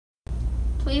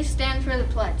Please stand for the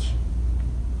pledge.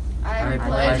 I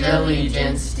pledge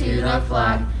allegiance to the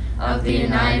flag of the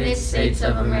United States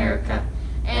of America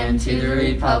and to the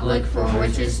republic for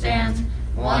which it stands,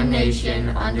 one nation,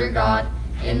 under God,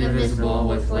 indivisible,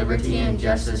 with liberty and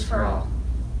justice for all.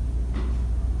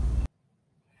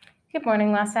 Good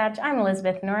morning, Wasatch. I'm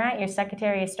Elizabeth Norat, your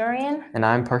Secretary Historian. And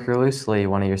I'm Parker Loosley,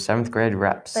 one of your 7th grade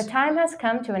reps. The time has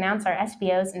come to announce our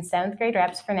SBOs and 7th grade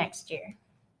reps for next year.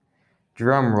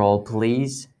 Drum roll,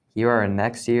 please. You are our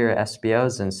next year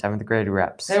SBOs and 7th grade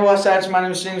reps. Hey Wasatch, my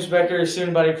name is James Becker,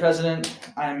 student body president.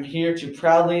 I'm here to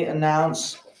proudly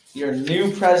announce your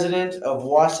new president of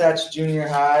Wasatch Junior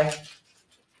High,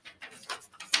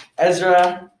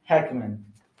 Ezra Heckman.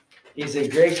 He's a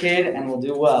great kid and will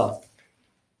do well.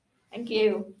 Thank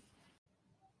you.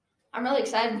 I'm really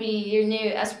excited to be your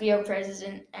new SBO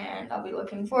president, and I'll be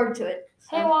looking forward to it.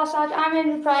 Hey Wasatch, I'm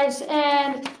Andrew Price,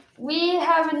 and we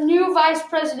have a new vice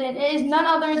president. It is none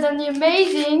other than the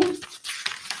amazing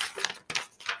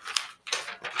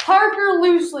Parker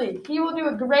Loosley. He will do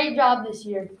a great job this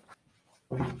year.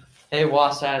 Hey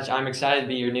Wasatch, I'm excited to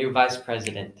be your new vice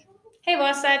president. Hey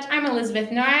Wasatch, I'm Elizabeth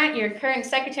Norat, your current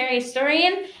Secretary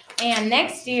Historian, and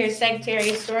next year's Secretary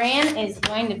Historian is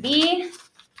going to be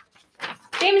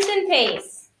Jameson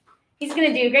Pace. He's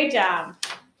going to do a great job.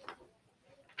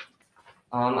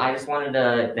 I just wanted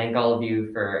to thank all of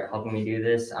you for helping me do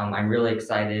this. I'm really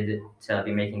excited to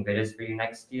be making videos for you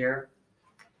next year.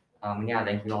 Yeah,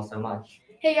 thank you all so much.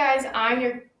 Hey guys, I'm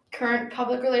your current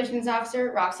Public Relations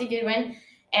Officer, Roxy Goodwin,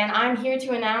 and I'm here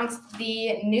to announce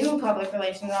the new Public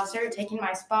Relations Officer taking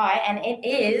my spot, and it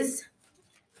is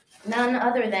none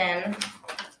other than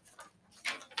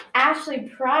Ashley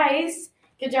Price.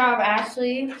 Good job,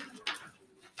 Ashley.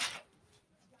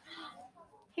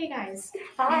 Hey guys.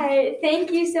 Hi, thank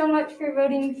you so much for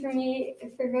voting for me.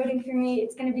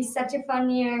 It's going to be such a fun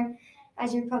year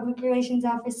as your public relations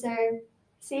officer.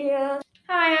 See ya.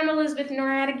 Hi, I'm Elizabeth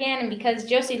Norat again, and because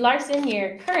Josie Larson,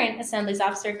 your current Assemblies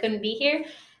Officer, couldn't be here,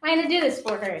 I'm going to do this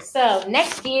for her. So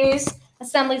next year's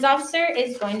Assemblies Officer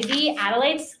is going to be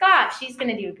Adelaide Scott. She's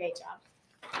going to do a great job.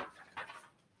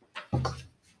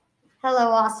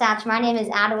 Hello, Wasatch. My name is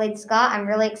Adelaide Scott. I'm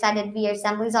really excited to be your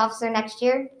Assemblies Officer next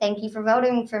year. Thank you for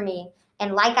voting for me.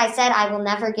 And like I said, I will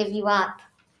never give you up.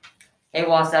 Hey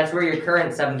Wasatch, we're your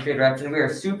current 7th grade reps, and we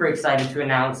are super excited to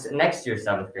announce next year's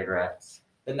 7th grade reps.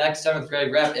 The next 7th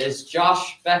grade rep is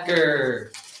Josh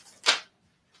Becker.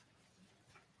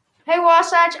 Hey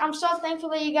Wasatch, I'm so thankful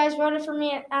that you guys voted for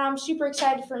me, and I'm super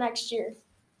excited for next year.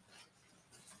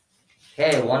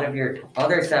 Okay, one of your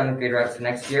other 7th grade reps for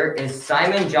next year is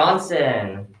Simon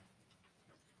Johnson.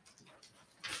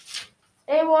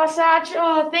 Hey Wasatch,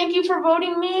 thank you for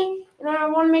voting me, and I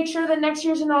want to make sure that next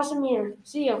year's an awesome year.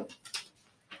 See you.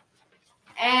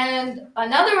 And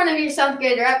another one of your 7th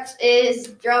grade reps is,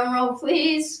 drum roll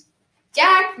please,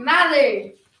 Jack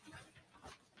Mather.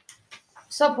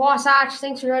 What's up, Wasatch?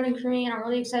 Thanks for voting for me, and I'm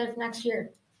really excited for next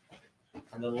year.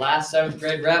 And the last 7th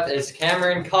grade rep is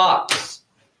Cameron Cox.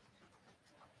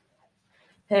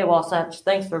 Hey Wasatch,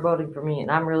 thanks for voting for me, and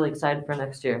I'm really excited for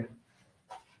next year.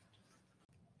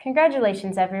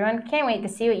 Congratulations, everyone. Can't wait to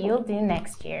see what you'll do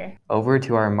next year. Over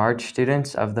to our March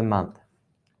Students of the Month.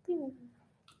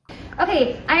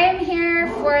 Okay, I am here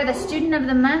for the Student of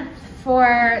the Month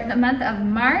for the month of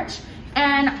March,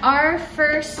 and our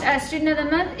first Student of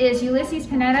the Month is Ulysses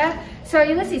Pineda. So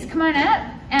Ulysses, come on up,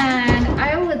 and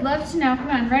I would love to know, come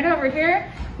on, right over here,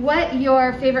 what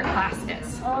your favorite class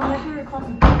is. My favorite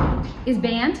class is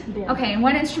band? Okay, and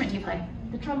what instrument do you play?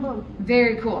 The trombone.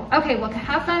 Very cool. Okay, well,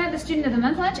 have fun at the Student of the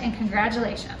Month lunch, and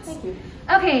congratulations. Thank you.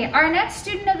 Okay, our next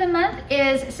Student of the Month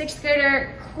is 6th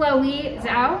grader Chloe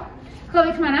Zhao.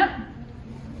 Chloe, come on up.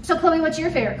 So Chloe, what's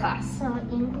your favorite class?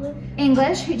 English.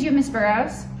 English. Do you have Miss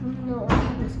Burrows? No, I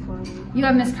have Miss Carling. You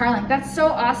have Miss Carling. That's so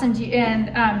awesome.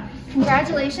 And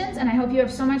congratulations, and I hope you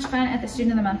have so much fun at the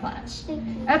Student of the Month lunch. Thank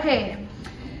you. Okay,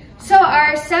 so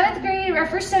our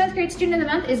first 7th grade Student of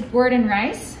the Month is Gordon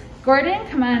Rice. Gordon,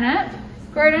 come on up.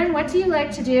 Gordon, what do you like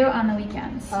to do on the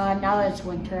weekends? Now that it's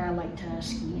winter, I like to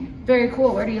ski. Very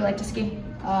cool. Where do you like to ski?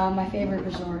 My favorite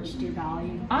resort is Deer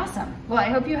Valley. Awesome. Well, I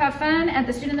hope you have fun at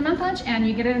the Student of the Month lunch and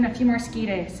you get it in a few more ski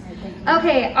days.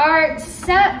 Okay, our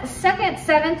second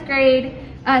 7th grade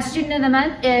Student of the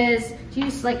Month is, do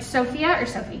you like Sophia or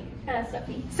Sophie?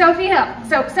 Sophie. Sophie Hill.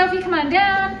 So Sophie, come on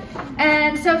down.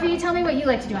 And Sophie, tell me what you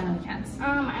like to do on the weekends.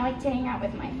 I like to hang out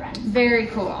with my friends. Very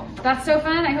cool. That's so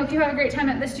fun. I hope you have a great time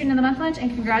at the Student of the Month lunch,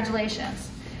 and congratulations.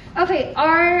 Okay,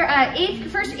 our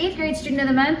first 8th grade Student of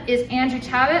the Month is Andrew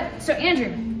Tabbitt. So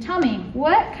Andrew, tell me,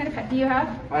 what kind of pet do you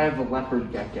have? I have a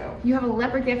leopard gecko. You have a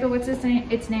leopard gecko. What's its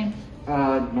name?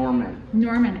 Norman.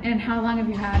 Norman. And how long have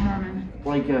you had Norman?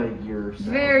 Like a year or so.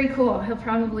 Very cool. He'll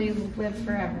probably live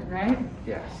forever, right?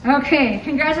 Yes. Okay,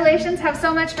 congratulations. Have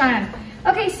so much fun.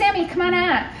 Okay, Sammy, come on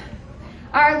up.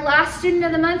 Our last student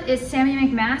of the month is Sammy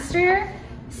McMaster.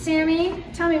 Sammy,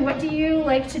 tell me, what do you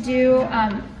like to do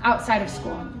outside of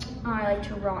school? I like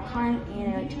to rock climb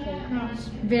and I like to play lacrosse.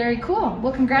 Very cool.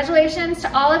 Well, congratulations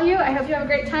to all of you. I hope you have a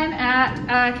great time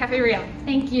at Cafe Rio.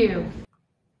 Thank you.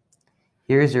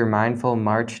 Here's your Mindful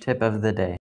March tip of the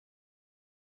day.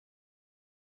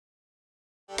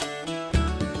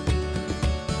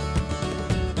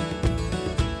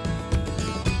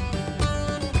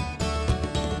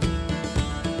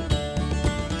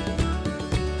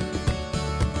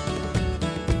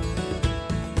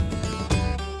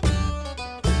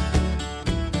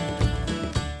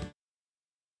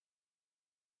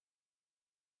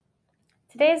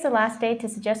 Today is the last day to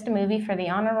suggest a movie for the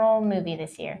Honor Roll movie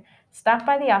this year. Stop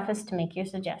by the office to make your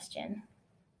suggestion.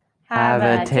 Have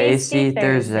a tasty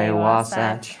Thursday,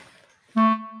 Wasatch.